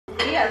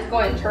Leah is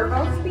going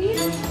turbo speed.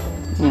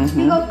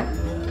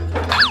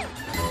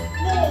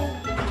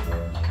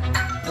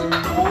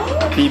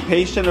 Be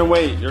patient and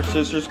wait. Your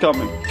sister's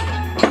coming.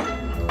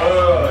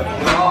 Good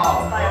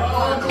job.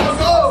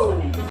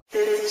 Go!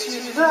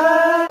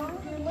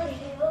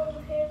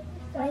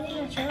 Why didn't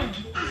I show him?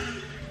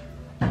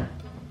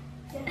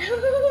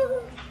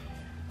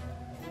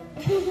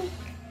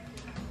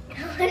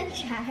 I want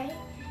to try.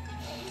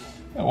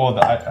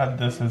 Well,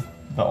 this is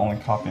the only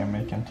coffee I'm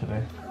making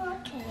today.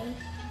 Okay.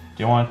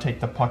 Do you want to take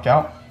the puck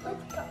out?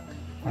 Let's go.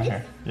 Right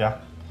here. Yeah.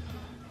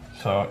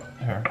 So,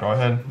 here, go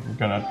ahead. We're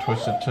going to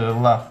twist it to the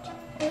left.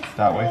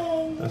 That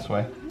way. This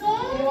way. You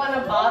want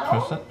a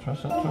bottle? Twist it,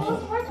 twist it, twist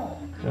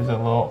it. There's a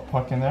little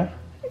puck in there.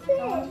 You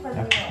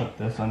have to put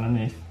this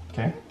underneath,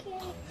 okay?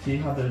 See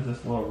how there's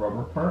this little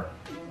rubber part?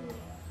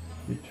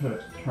 You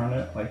turn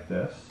it like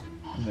this,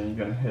 and then you're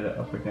going to hit it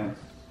up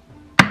against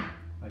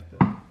like this.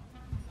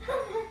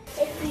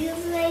 It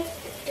feels like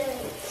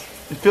dirt.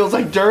 It feels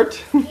like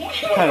dirt? Yeah.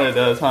 Kind of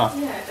does, huh?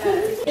 Yeah,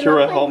 it does.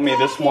 Keira helped me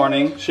this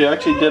morning. She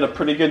actually did a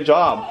pretty good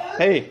job.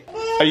 Hey,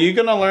 are you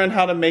going to learn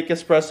how to make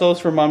espressos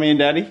for mommy and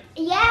daddy?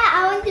 Yeah,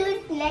 I want to do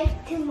it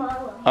next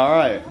tomorrow.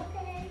 Alright.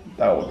 Okay.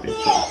 That would be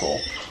pretty cool.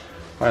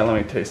 Alright, let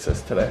me taste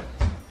this today.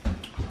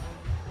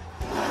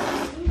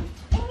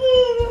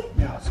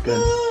 Yeah, it's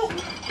good.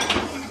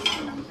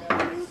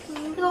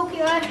 So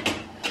good.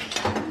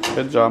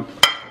 Good job.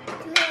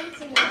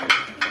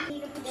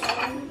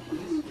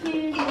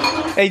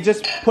 Hey,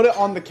 just put it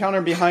on the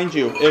counter behind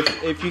you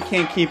if you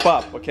can't keep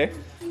up, okay?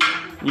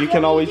 You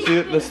can always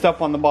do the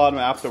stuff on the bottom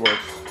afterwards.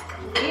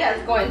 Leah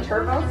is going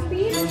turbo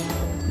speed.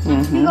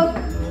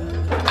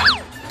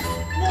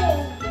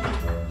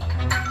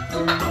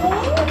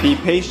 Be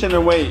patient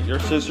and wait. Your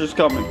sister's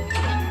coming.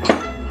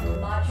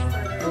 Much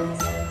further to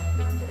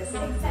the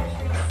 6th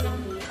century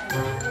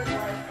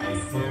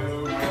CE.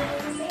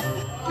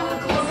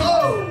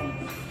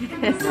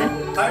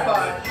 High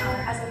five.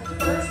 As the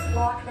first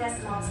Loch Ness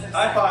monster.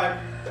 High five.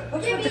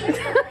 Which would be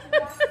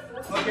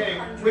Okay,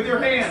 with your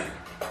hand.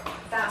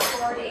 Fast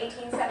forward to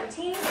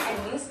 1817,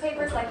 and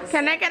newspapers like the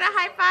Can I get a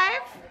high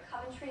five?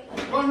 Coventry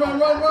Run, run,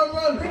 run, run,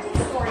 run. printed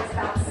stories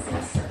about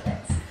sea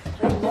serpents,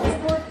 with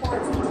multiple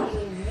reports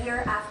continuing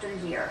year after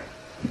year.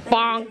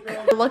 Bonk.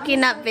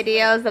 Looking up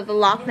videos of the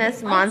Loch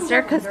Ness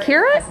Monster because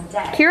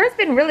Kira's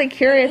been really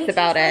curious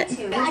about it.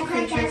 These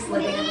creatures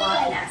living in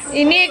Loch Ness.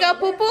 You need to go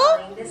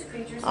poo-poo? This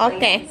creature's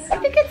Okay. I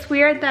think it's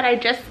weird that I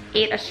just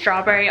ate a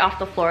strawberry off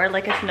the floor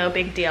like it's no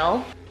big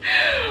deal.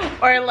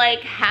 Or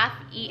like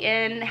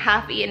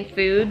half-eaten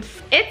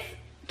foods. It's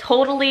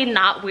totally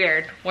not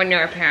weird when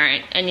you're a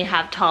parent and you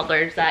have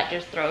toddlers that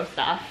just throw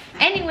stuff.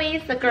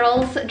 Anyways, the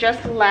girls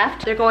just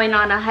left. They're going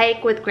on a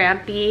hike with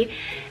Grampy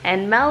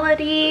and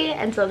Melody,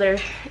 and so they're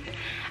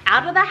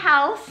out of the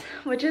house,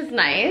 which is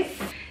nice.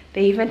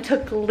 They even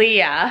took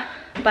Leah,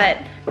 but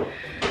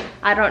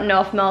I don't know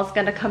if Mel's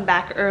gonna come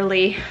back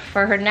early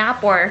for her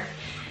nap or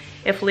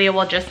if Leah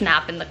will just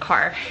nap in the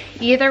car.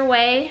 Either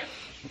way,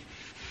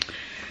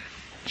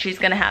 she's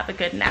gonna have a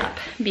good nap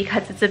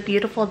because it's a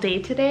beautiful day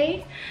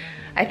today.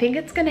 I think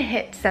it's gonna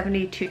hit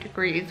 72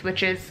 degrees,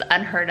 which is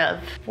unheard of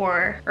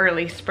for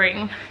early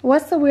spring.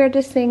 What's the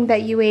weirdest thing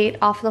that you ate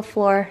off the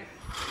floor?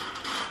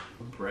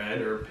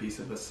 Bread or a piece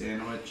of a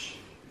sandwich,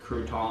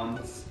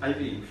 croutons.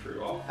 I've eaten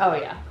fruit off. Oh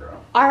yeah.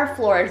 Girl. Our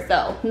floors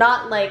though,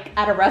 not like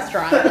at a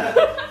restaurant.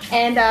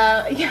 And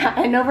yeah,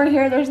 and over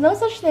here there's no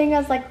such thing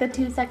as like the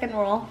 2-second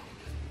rule.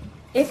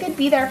 It could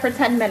be there for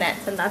 10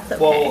 minutes and that's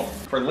okay. Well,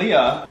 for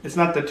Leah, it's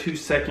not the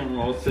 2-second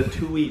rule, it's the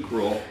 2-week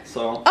rule.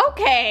 So she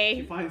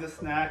Okay. finds a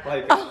snack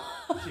like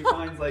she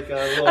finds like a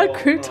little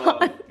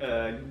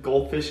crouton.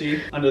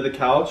 goldfishy under the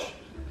couch.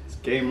 It's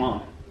game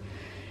on.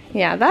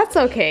 Yeah, that's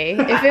okay.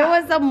 If it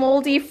was a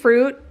moldy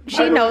fruit,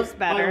 she knows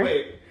better.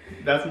 Wait,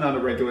 that's not a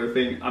regular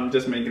thing. I'm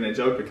just making a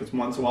joke because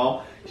once in a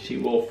while she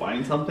will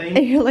find something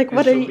And you're like,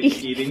 what are she'll you be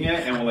eating? eating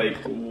it and we're like,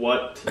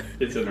 what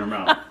is in her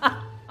mouth?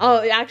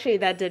 Oh, actually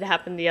that did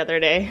happen the other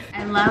day.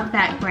 I love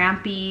that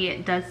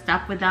Grampy does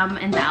stuff with them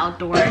in the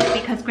outdoors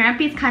because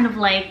Grampy's kind of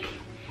like,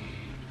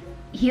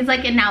 he's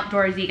like an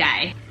outdoorsy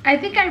guy. I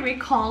think I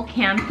recall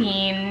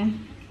camping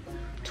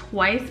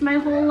twice my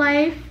whole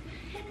life,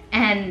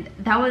 and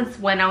that was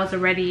when I was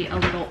already a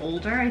little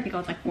older. I think I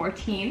was like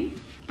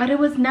 14, but it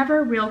was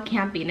never real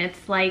camping.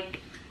 It's like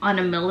on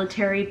a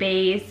military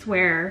base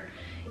where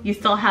you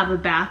still have a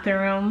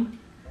bathroom,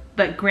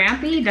 but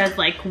Grampy does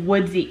like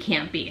woodsy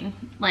camping.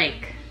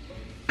 Like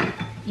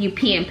you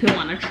pee and poo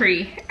on a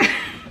tree.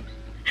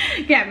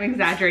 Yeah, I'm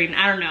exaggerating.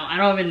 I don't know. I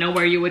don't even know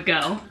where you would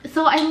go.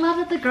 So I love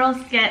that the girls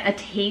get a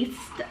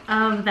taste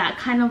of that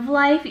kind of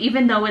life,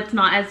 even though it's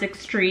not as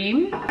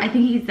extreme. I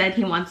think he said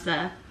he wants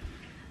to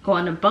go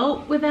on a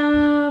boat with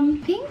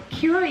them. I think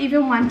Keira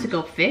even wanted to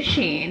go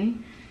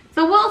fishing.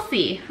 So we'll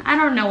see. I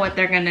don't know what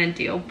they're gonna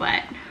do,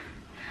 but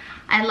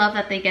I love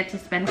that they get to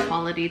spend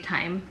quality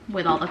time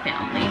with all the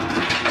family.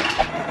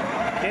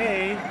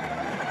 Okay.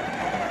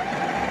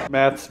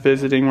 Matt's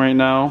visiting right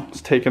now.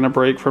 He's taking a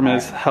break from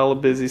his hella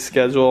busy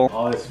schedule.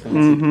 All this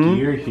fancy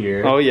gear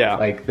here. Oh yeah.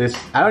 Like this,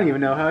 I don't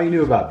even know how he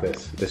knew about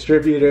this.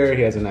 Distributor,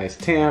 he has a nice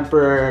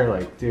tamper.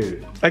 Like,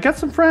 dude. I got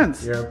some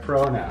friends. You're a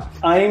pro now.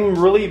 I'm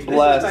really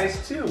blessed. This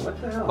is nice too,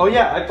 what the hell? Oh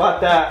yeah, I bought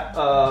that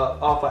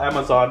off of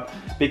Amazon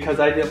because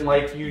I didn't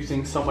like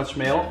using so much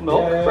milk,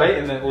 right?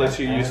 And it lets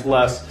you use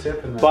less.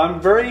 But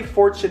I'm very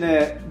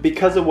fortunate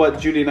because of what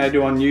Judy and I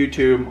do on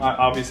YouTube.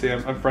 Obviously,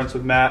 I'm friends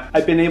with Matt.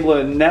 I've been able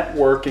to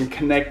network and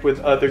connect with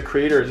other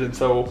creators, and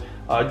so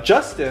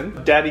Justin,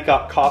 Daddy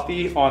Got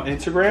Coffee on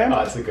Instagram.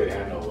 Oh, that's a good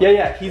handle.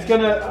 Yeah, he's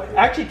gonna,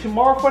 actually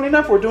tomorrow, funny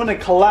enough, we're doing a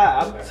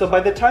collab. So by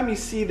the time you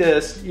see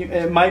this,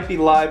 it might be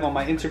live on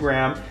my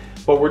Instagram,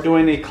 but we're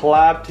doing a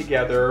collab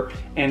together,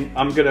 and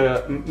I'm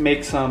gonna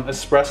make some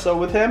espresso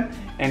with him,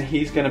 and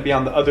he's gonna be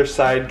on the other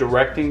side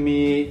directing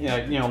me,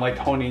 you know, like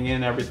honing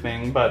in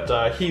everything,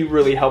 but he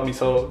really helped me.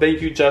 So thank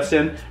you,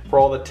 Justin, for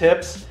all the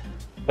tips,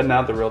 but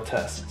now the real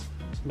test,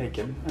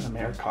 making an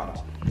Americano.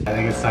 I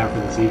think it's time for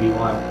the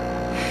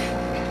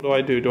ZV1. What do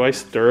I do? Do I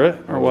stir it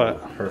or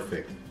what?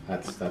 Perfect.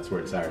 That's where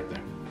it's at right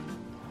there.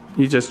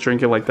 You just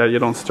drink it like that? You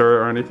don't stir it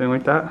or anything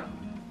like that?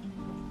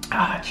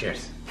 Ah,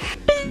 cheers.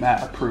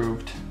 Matt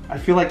approved. I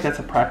feel like that's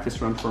a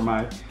practice run for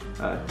my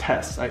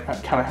test. I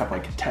kind of have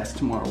like a test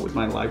tomorrow with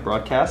my live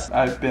broadcast.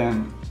 I've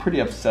been pretty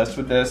obsessed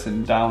with this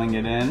and dialing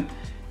it in.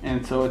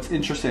 And so it's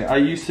interesting. I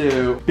used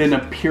to been a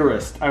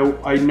purist.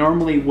 I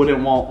normally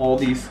wouldn't want all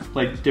these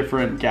like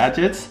different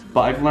gadgets,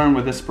 but I've learned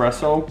with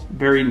espresso,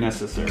 very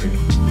necessary.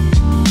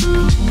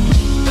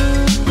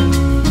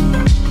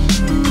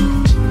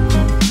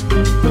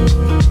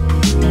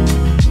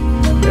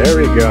 There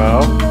we go.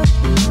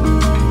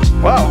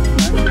 Wow.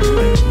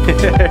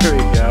 There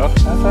we go.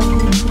 That's actually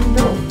pretty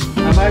dope.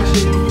 I'm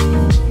actually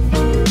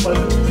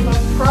pleasantly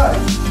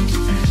surprised.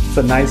 It's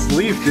a nice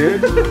leaf,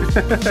 dude.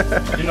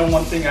 You know,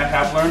 one thing I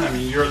have learned, I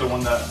mean, you're the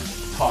one that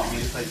taught me,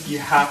 is like you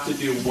have to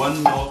do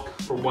one milk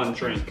for one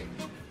drink.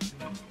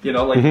 You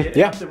know, like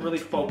you have to really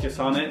focus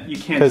on it. You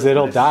can't, because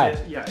it'll die.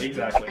 Yeah,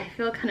 exactly. I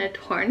feel kind of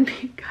torn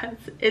because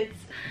it's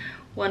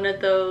one of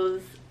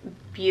those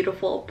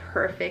beautiful,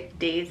 perfect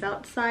days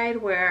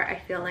outside where I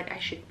feel like I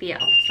should be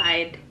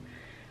outside.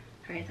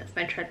 All right, that's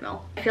my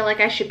treadmill. I feel like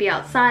I should be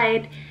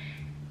outside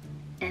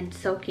and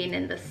soaking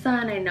in the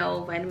sun. I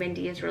know vitamin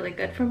D is really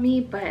good for me,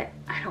 but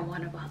I don't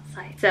want to go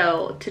outside.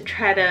 So to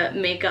try to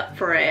make up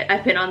for it,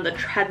 I've been on the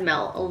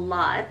treadmill a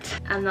lot.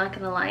 I'm not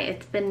gonna lie,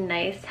 it's been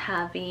nice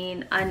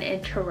having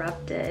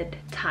uninterrupted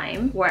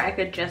time where I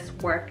could just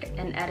work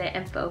and edit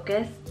and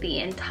focus the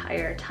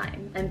entire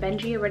time. And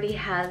Benji already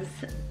has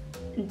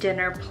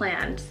dinner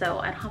planned, so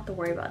I don't have to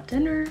worry about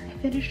dinner. I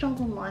finished all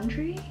the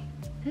laundry.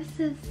 This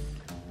is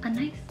a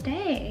nice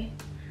day.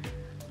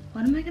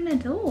 What am I gonna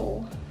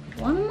do?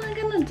 What am I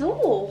gonna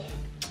do?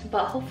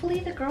 But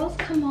hopefully the girls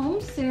come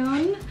home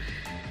soon.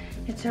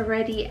 It's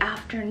already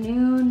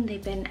afternoon.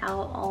 They've been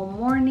out all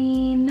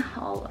morning,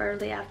 all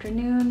early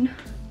afternoon.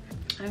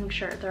 I'm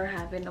sure they're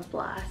having a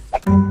blast.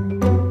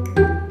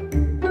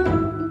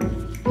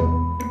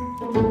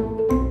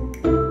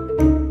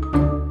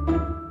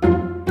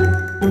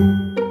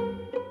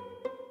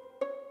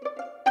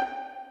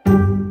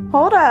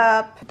 Hold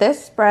up.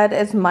 This spread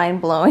is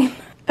mind-blowing.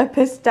 A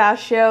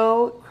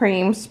pistachio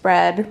cream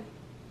spread.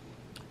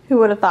 Who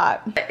would have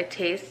thought? It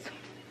tastes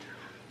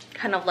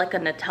kind of like a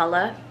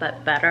Nutella,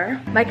 but better.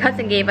 My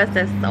cousin gave us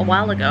this a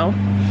while ago,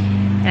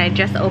 and I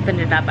just opened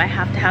it up. I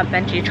have to have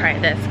Benji try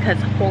this,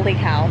 because holy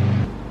cow.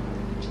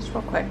 Just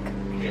real quick.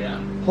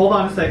 Yeah. Hold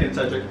on a second,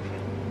 Cedric.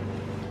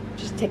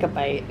 Just take a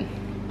bite.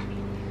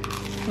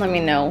 Let me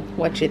know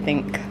what you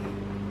think.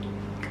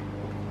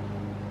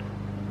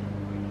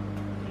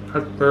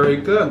 That's very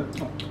good.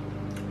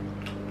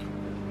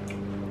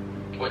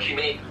 What you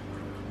make?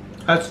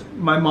 That's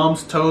my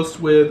mom's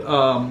toast with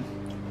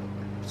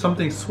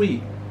something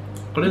sweet.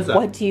 What is that?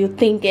 What do you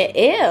think it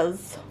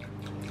is?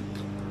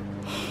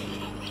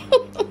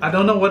 I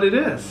don't know what it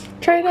is.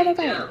 Try another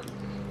bite.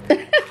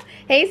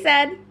 Hey,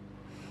 Sed.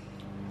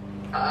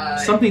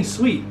 Something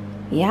sweet.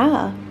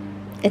 Yeah.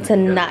 It's a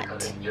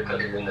nut. You're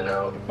cooking in the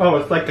know. Oh,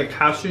 it's like a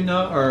cashew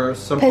nut or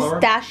sunflower?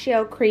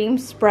 Pistachio cream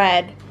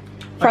spread.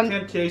 I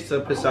can't taste the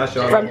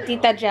pistachio. From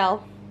Tita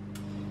Gel.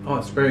 Oh,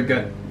 it's very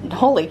good.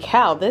 Holy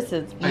cow, this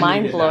is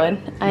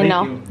mind-blowing. I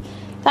know. You.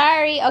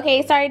 Sorry,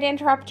 okay, sorry to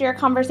interrupt your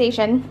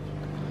conversation.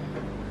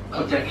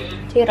 Okay.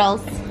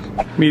 Toodles.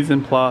 Mise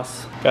en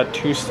place. Got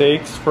 2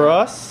 steaks for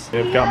us.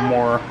 They've got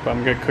more, but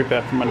I'm gonna cook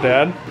that for my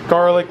dad.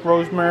 Garlic,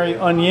 rosemary,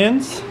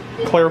 onions,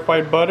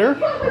 clarified butter,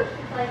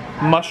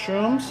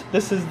 mushrooms.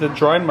 This is the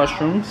dried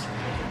mushrooms.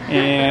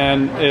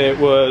 And it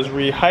was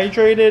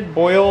rehydrated,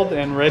 boiled,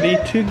 and ready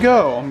to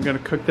go. I'm gonna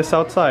cook this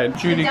outside.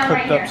 Judy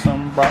cooked up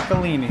some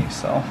broccolini,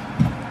 so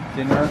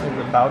dinner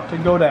is about to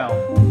go down.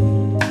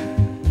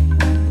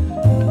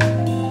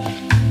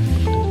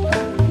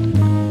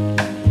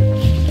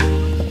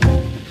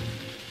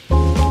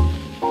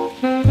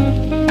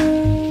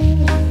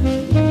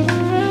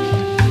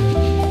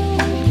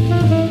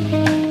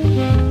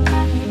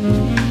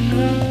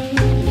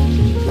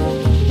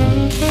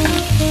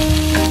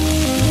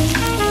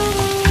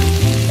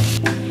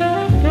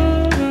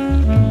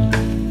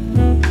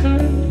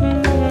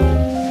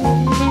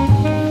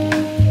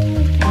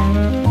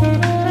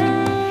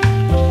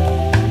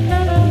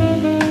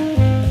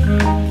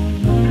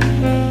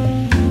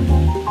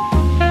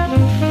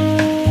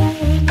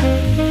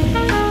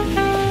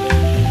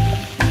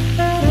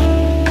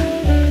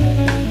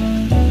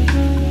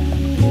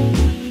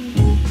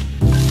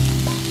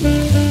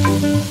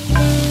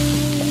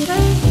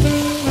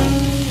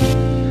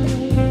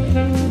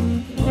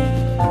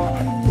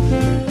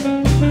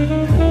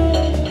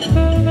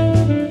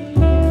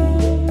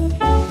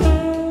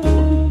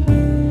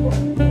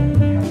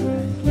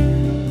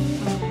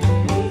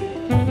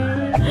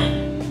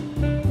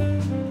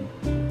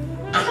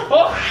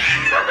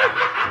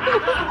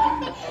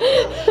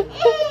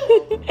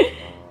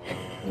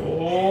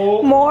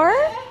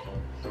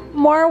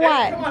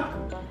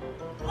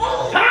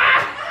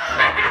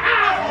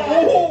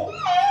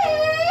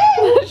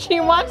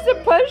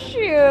 push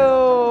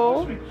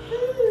you.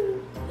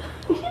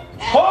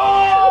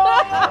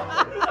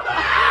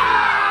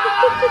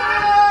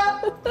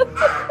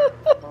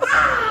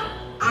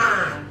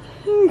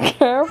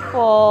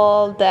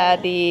 Careful,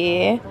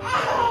 Daddy.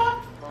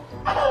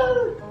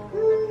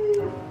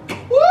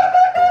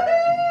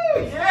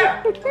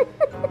 Yeah!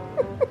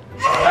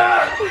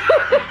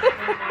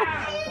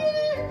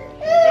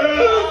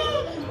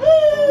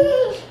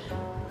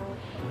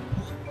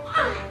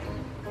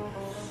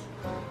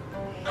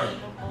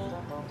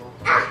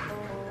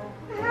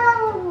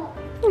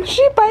 Is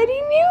she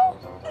biting you?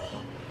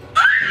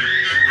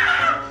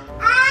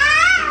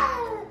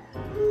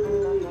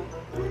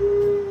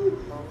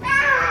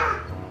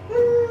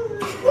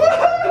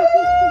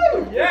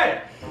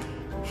 Yeah!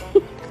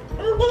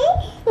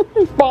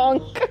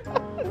 Bonk.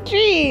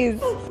 Jeez.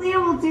 Leah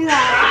will do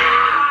that.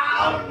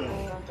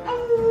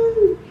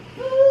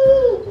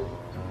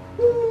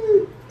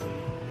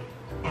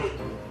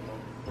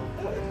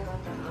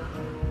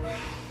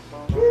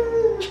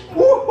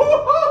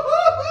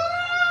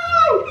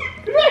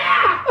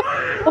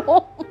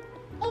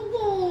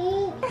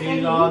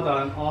 He's all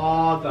done,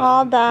 all done.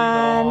 All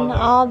done,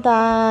 all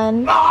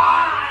done.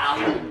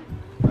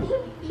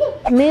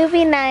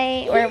 Movie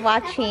night, we're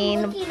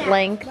watching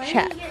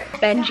Blendtec.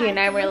 Benji and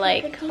I were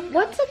like,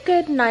 what's a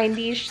good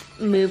 90s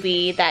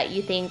movie that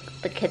you think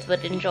the kids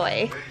would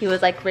enjoy? He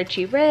was like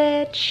Richie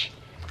Rich,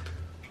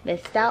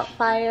 Miss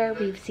Doubtfire,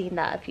 we've seen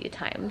that a few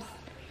times.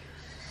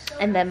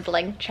 And then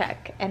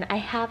Blendtec, and I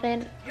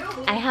haven't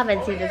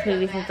seen this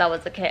movie since I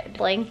was a kid.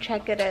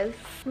 Blendtec it is.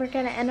 We're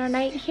gonna end our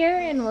night here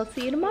and we'll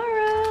see you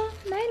tomorrow.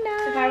 Night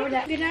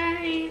night. Good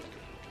night.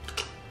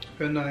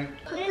 Good night.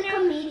 Who's a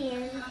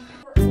comedian?